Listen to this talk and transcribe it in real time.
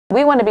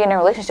We want to be in a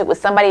relationship with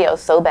somebody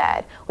else so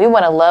bad. We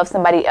want to love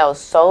somebody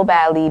else so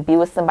badly, be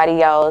with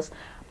somebody else,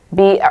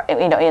 be,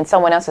 you know, in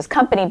someone else's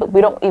company, but we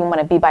don't even want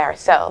to be by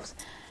ourselves.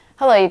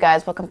 Hello, you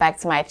guys. Welcome back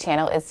to my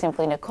channel. It's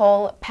simply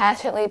Nicole,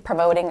 passionately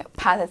promoting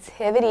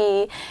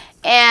positivity,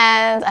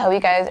 and I hope you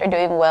guys are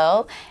doing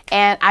well.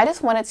 And I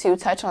just wanted to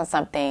touch on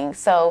something.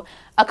 So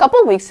a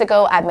couple weeks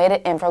ago, I made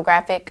an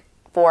infographic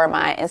for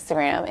my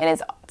Instagram, and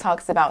it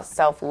talks about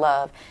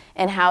self-love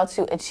and how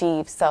to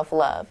achieve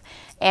self-love.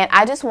 And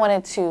I just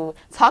wanted to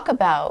talk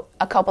about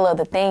a couple of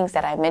the things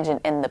that I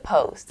mentioned in the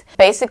post.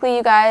 Basically,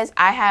 you guys,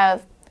 I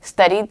have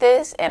studied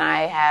this and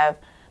I have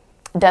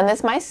done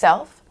this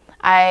myself.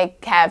 I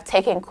have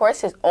taken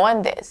courses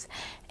on this,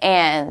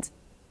 and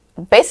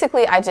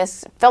basically I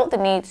just felt the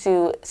need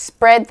to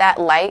spread that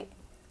light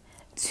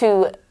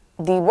to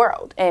the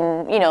world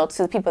and, you know,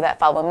 to the people that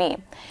follow me.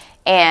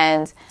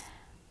 And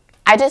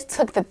I just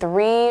took the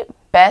 3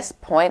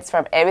 best points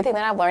from everything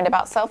that I've learned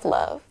about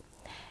self-love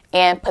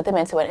and put them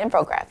into an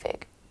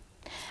infographic.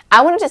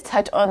 I want to just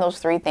touch on those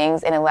 3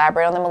 things and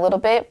elaborate on them a little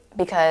bit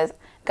because,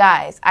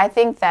 guys, I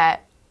think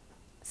that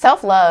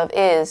self-love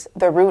is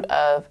the root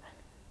of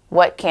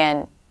what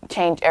can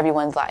change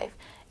everyone's life.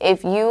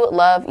 If you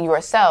love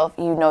yourself,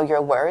 you know your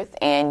worth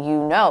and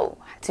you know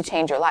to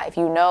change your life.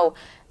 You know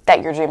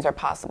that your dreams are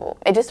possible.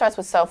 It just starts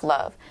with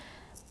self-love.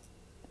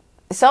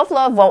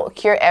 Self-love won't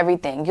cure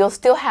everything. You'll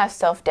still have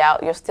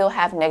self-doubt. You'll still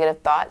have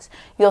negative thoughts.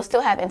 You'll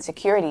still have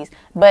insecurities.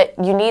 But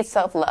you need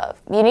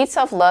self-love. You need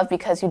self-love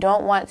because you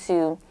don't want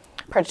to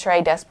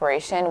portray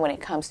desperation when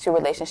it comes to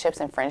relationships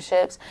and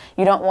friendships.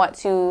 You don't want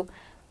to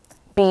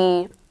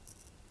be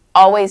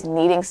always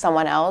needing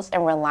someone else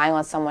and relying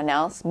on someone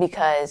else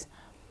because,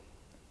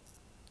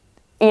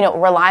 you know,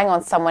 relying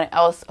on someone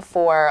else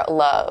for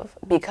love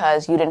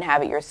because you didn't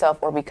have it yourself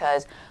or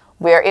because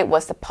where it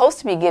was supposed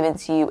to be given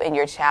to you in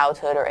your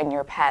childhood or in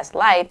your past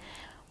life,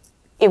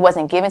 it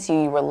wasn't given to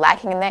you. You were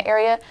lacking in that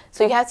area.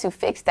 So you have to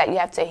fix that. You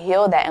have to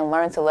heal that and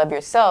learn to love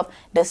yourself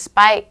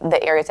despite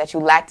the areas that you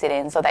lacked it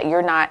in so that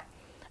you're not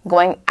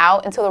going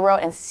out into the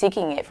world and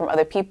seeking it from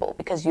other people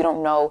because you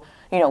don't know,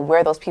 you know,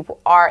 where those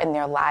people are in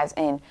their lives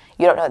and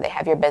you don't know that they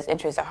have your best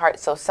interests at heart.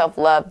 So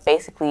self-love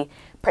basically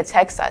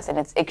protects us and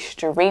it's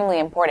extremely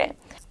important.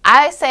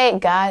 I say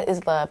God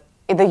is love.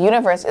 The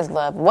universe is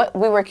love. What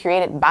we were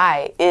created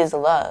by is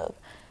love.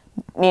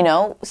 You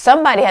know,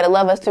 somebody had to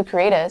love us to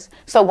create us.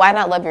 So why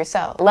not love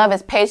yourself? Love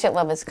is patient.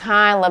 Love is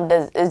kind. Love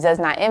does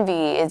not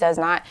envy. It does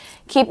not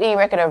keep any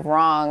record of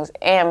wrongs.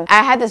 And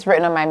I had this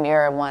written on my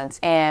mirror once,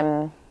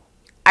 and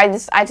I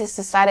just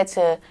decided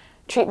to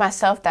treat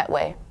myself that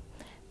way.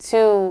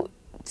 To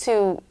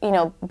you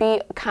know,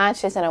 be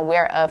conscious and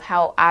aware of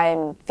how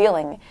I'm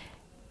feeling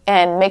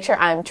and make sure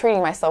I'm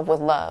treating myself with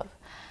love.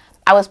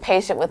 I was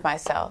patient with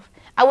myself.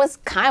 I was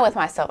kind with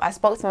myself. I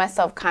spoke to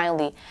myself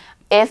kindly.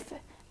 If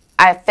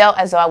I felt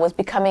as though I was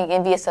becoming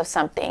envious of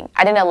something,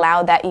 I didn't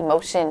allow that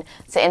emotion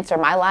to enter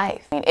my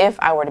life. I mean, if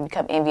I were to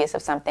become envious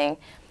of something,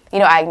 you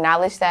know, I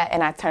acknowledge that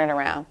and I turn it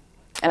around.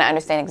 And I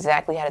understand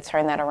exactly how to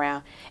turn that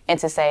around and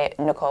to say,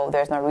 Nicole,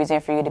 there's no reason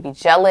for you to be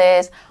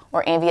jealous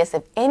or envious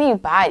of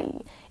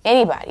anybody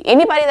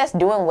that's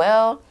doing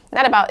well.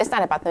 It's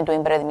not about them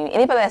doing better than you.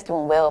 Anybody that's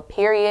doing well,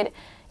 period,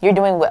 you're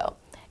doing well.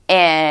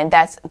 And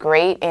that's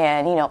great.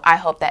 And, you know, I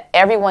hope that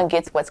everyone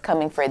gets what's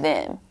coming for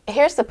them.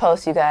 Here's the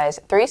post, you guys.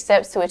 3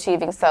 steps to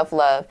achieving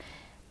self-love.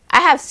 I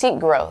have seek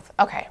growth.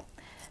 Okay.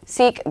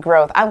 Seek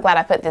growth. I'm glad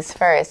I put this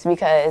first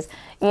because,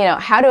 you know,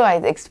 how do I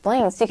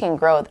explain seeking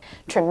growth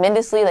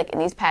tremendously? Like in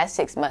these past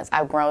 6 months,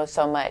 I've grown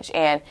so much.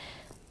 And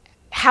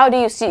how do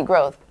you seek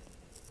growth?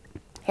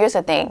 Here's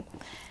the thing.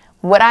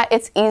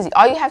 It's easy.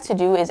 All you have to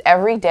do is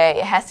every day,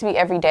 it has to be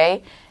every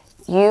day,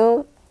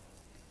 you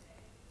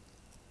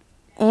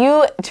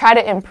try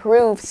to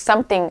improve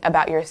something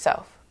about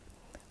yourself,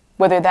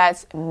 whether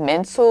that's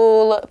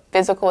mental,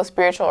 physical,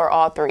 spiritual, or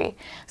all 3.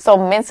 So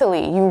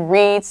mentally, you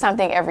read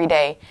something every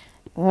day.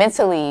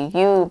 Mentally,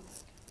 you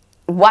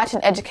watch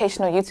an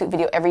educational YouTube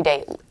video every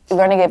day,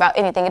 learning about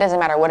anything. It doesn't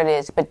matter what it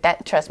is, but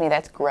trust me,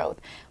 that's growth.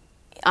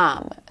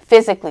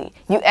 Physically,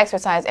 you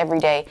exercise every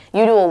day.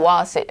 You do a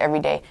wall sit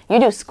every day. You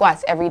do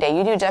squats every day.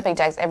 You do jumping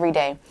jacks every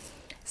day.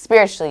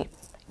 Spiritually,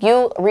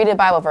 you read a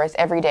Bible verse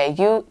every day.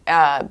 You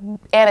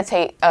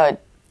annotate a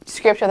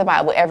scripture of the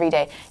Bible every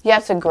day. You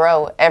have to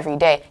grow every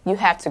day. You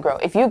have to grow.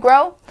 If you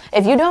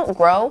don't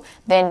grow,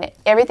 then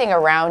everything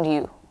around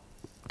you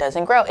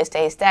doesn't grow. It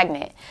stays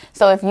stagnant.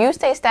 So if you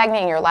stay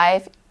stagnant in your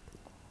life,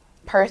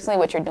 personally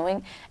what you're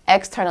doing,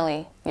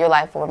 externally your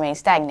life will remain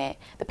stagnant.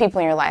 The people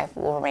in your life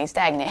will remain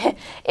stagnant.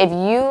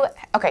 You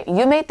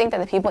may think that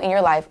the people in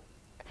your life,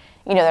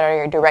 you know, that are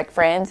your direct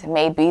friends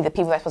may be the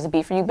people that are supposed to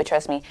be for you, but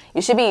trust me,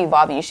 you should be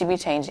evolving. You should be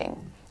changing.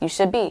 You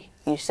should be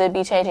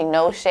changing.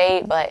 No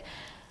shade, but,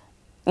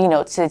 you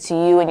know, to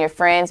you and your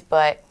friends,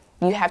 but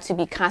you have to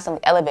be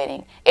constantly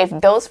elevating. If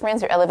those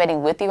friends are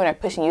elevating with you and are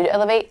pushing you to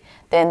elevate,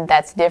 then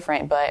that's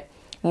different. But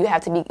you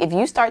have to be, if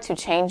you start to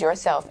change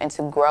yourself and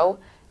to grow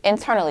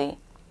internally,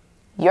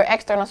 your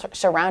external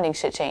surroundings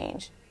should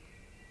change.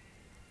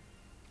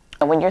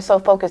 When you're so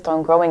focused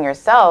on growing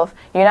yourself,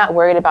 you're not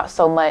worried about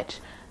so much,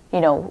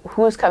 you know,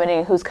 who's coming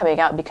in, who's coming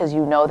out, because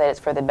you know that it's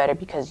for the better,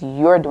 because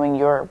you're doing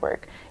your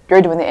work.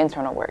 You're doing the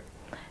internal work.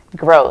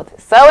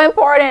 Growth. So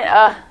important.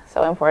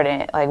 So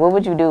important. Like, what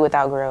would you do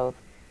without growth?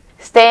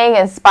 Staying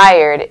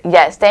inspired.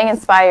 Yes, staying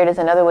inspired is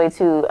another way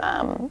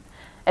to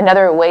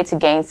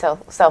gain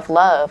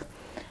self-love.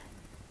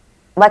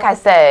 Like I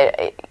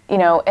said, you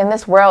know, in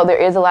this world,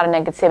 there is a lot of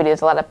negativity.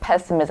 There's a lot of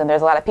pessimism.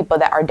 There's a lot of people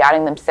that are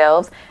doubting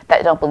themselves,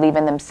 that don't believe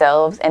in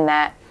themselves, and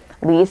that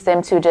leads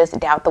them to just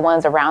doubt the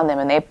ones around them.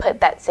 And they put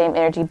that same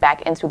energy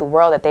back into the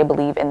world that they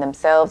believe in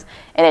themselves,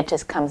 and it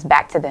just comes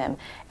back to them.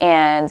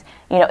 And,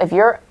 you know, if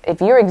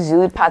you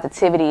exude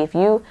positivity, if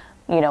you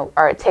know,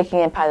 are taking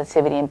in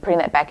positivity and putting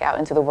that back out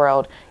into the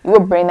world, you will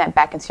bring that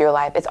back into your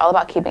life. It's all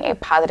about keeping a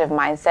positive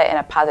mindset and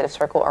a positive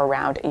circle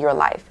around your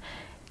life.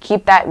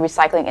 Keep that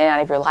recycling in and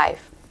out of your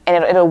life,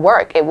 and it'll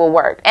work. It will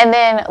work. And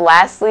then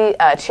lastly,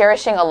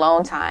 cherishing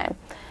alone time.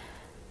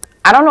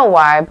 I don't know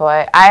why,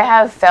 but I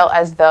have felt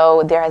as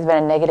though there has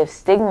been a negative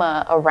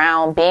stigma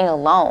around being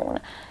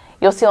alone.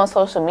 You'll see on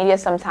social media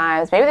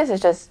sometimes, maybe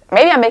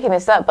I'm making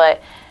this up,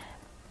 but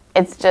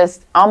it's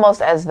just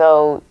almost as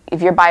though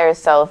if you're by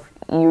yourself,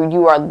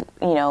 you are,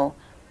 you know,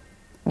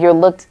 you're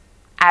looked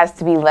as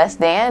to be less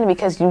than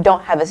because you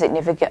don't have a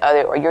significant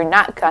other, or you're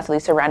not constantly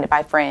surrounded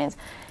by friends.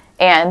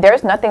 And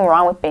there's nothing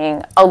wrong with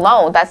being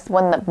alone. That's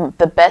when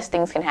the best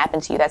things can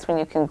happen to you. That's when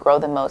you can grow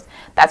the most.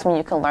 That's when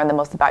you can learn the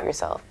most about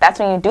yourself.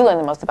 That's when you do learn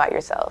the most about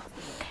yourself.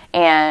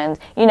 And,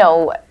 you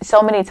know,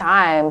 so many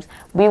times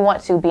we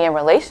want to be in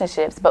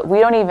relationships, but we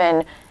don't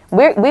even,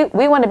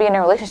 we want to be in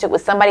a relationship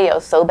with somebody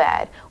else so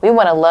bad. We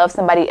want to love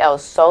somebody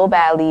else so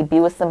badly, be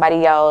with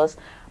somebody else,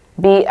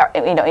 be,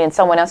 you know, in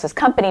someone else's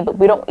company, but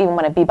we don't even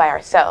want to be by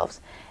ourselves.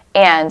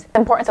 And it's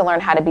important to learn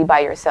how to be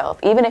by yourself.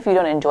 Even if you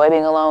don't enjoy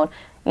being alone,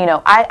 you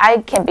know,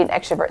 I can be an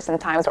extrovert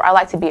sometimes, or I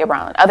like to be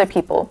around other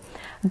people.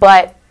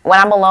 But when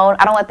I'm alone,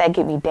 I don't let that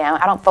get me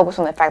down. I don't focus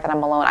on the fact that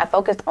I'm alone. I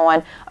focused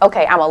on,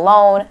 okay, I'm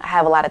alone. I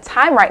have a lot of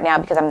time right now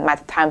because my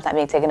time's not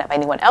being taken up by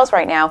anyone else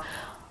right now.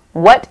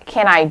 What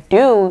can I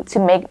do to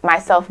make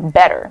myself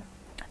better?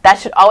 That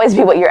should always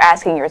be what you're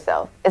asking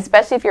yourself,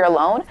 especially if you're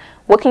alone.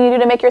 What can you do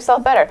to make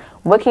yourself better?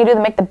 What can you do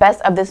to make the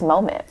best of this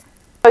moment?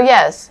 So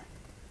yes,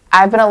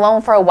 I've been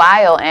alone for a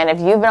while, and if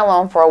you've been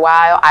alone for a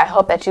while, I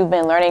hope that you've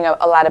been learning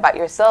a lot about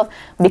yourself,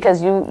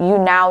 because you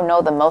now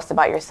know the most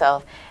about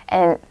yourself.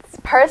 And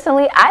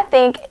personally, I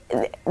think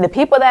the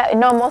people that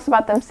know most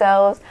about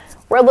themselves,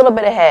 we're a little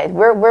bit ahead.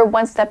 We're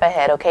one step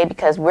ahead, okay?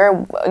 Because we're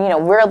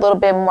a little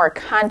bit more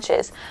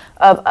conscious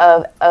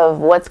of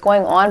what's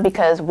going on,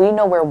 because we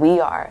know where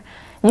we are.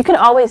 You can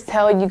always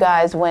tell, you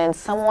guys, when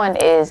someone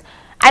is,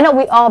 I know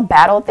we all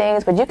battle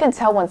things, but you can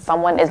tell when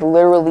someone is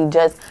literally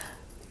just,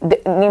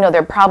 you know,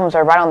 their problems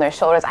are right on their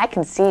shoulders. I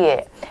can see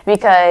it,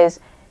 because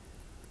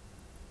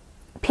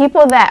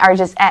people that are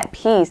just at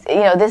peace, you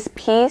know, this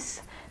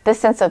peace, this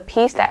sense of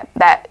peace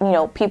that you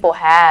know, people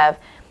have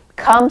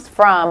comes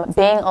from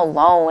being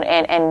alone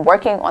and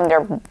working on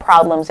their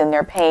problems and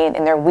their pain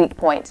and their weak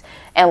points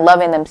and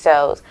loving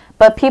themselves.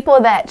 But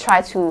people that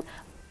try to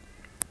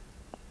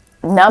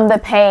numb the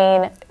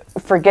pain,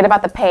 forget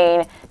about the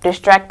pain,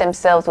 distract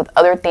themselves with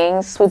other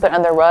things, sweep it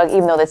under the rug,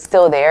 even though it's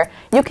still there.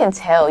 You can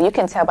tell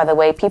by the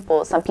way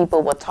some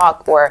people will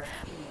talk, or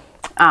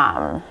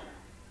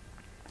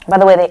by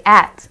the way they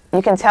act.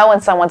 You can tell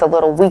when someone's a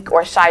little weak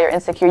or shy or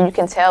insecure. You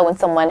can tell when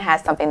someone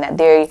has something that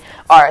they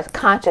are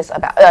conscious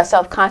about,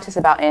 self-conscious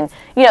about, and,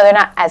 you know, they're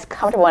not as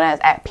comfortable and as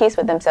at peace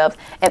with themselves.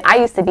 And I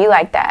used to be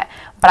like that,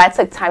 but I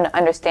took time to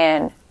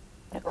understand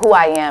who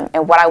I am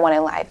and what I want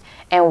in life,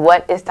 and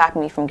what is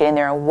stopping me from getting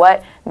there, and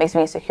what makes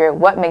me insecure,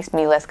 what makes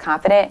me less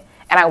confident.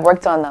 And I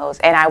worked on those,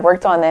 and I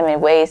worked on them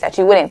in ways that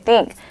you wouldn't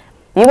think.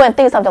 You wouldn't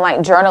think something like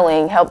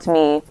journaling helped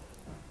me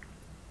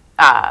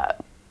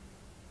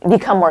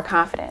become more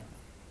confident.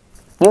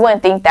 You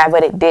wouldn't think that,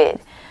 but it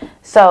did.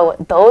 So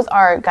those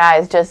are,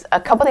 guys, just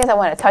a couple things I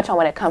want to touch on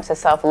when it comes to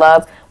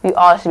self-love. We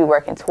all should be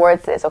working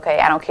towards this, okay?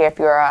 I don't care if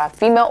you're a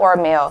female or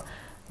a male.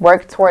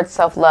 Work towards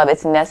self-love.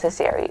 It's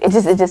necessary. It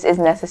just is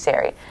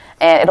necessary,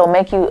 and it'll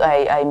make you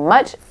a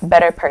much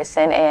better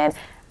person. And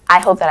I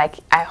hope that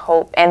I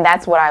hope, and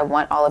that's what I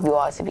want all of you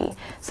all to be.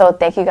 So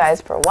thank you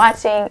guys for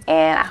watching,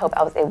 and I hope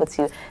I was able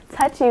to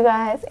touch you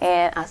guys,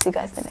 and I'll see you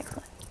guys in the next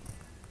one.